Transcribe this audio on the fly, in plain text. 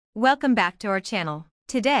Welcome back to our channel.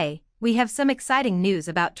 Today, we have some exciting news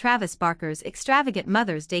about Travis Barker's extravagant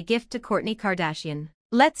Mother's Day gift to Kourtney Kardashian.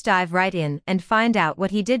 Let's dive right in and find out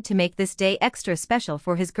what he did to make this day extra special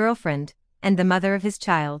for his girlfriend and the mother of his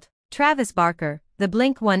child. Travis Barker, the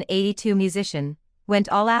Blink-182 musician, went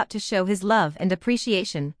all out to show his love and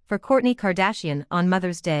appreciation for Kourtney Kardashian on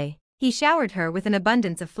Mother's Day. He showered her with an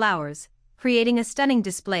abundance of flowers, creating a stunning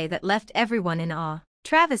display that left everyone in awe.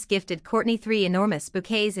 Travis gifted Kourtney 3 enormous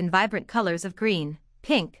bouquets in vibrant colors of green,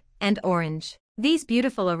 pink, and orange. These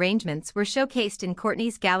beautiful arrangements were showcased in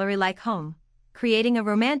Kourtney's gallery-like home, creating a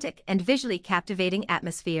romantic and visually captivating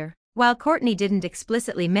atmosphere. While Kourtney didn't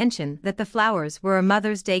explicitly mention that the flowers were a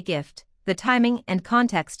Mother's Day gift, the timing and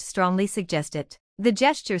context strongly suggest it. The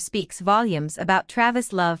gesture speaks volumes about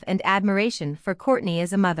Travis' love and admiration for Kourtney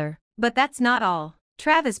as a mother. But that's not all.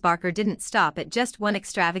 Travis Barker didn't stop at just one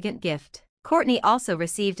extravagant gift. Kourtney also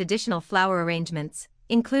received additional flower arrangements,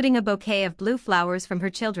 including a bouquet of blue flowers from her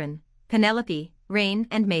children, Penelope, Rain,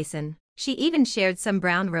 and Mason. She even shared some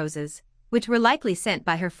brown roses, which were likely sent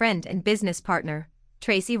by her friend and business partner,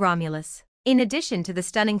 Tracy Romulus. In addition to the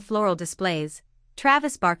stunning floral displays,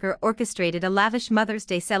 Travis Barker orchestrated a lavish Mother's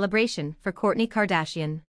Day celebration for Kourtney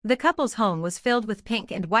Kardashian. The couple's home was filled with pink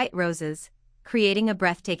and white roses, creating a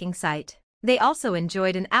breathtaking sight. They also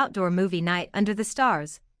enjoyed an outdoor movie night under the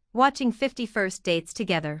stars, watching 50 First Dates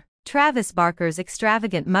together. Travis Barker's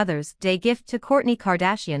extravagant Mother's Day gift to Kourtney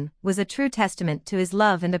Kardashian was a true testament to his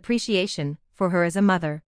love and appreciation for her as a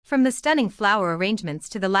mother. From the stunning flower arrangements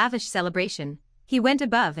to the lavish celebration, he went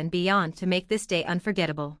above and beyond to make this day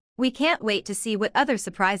unforgettable. We can't wait to see what other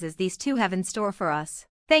surprises these two have in store for us.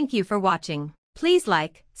 Thank you for watching. Please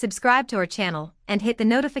like, subscribe to our channel, and hit the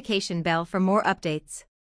notification bell for more updates.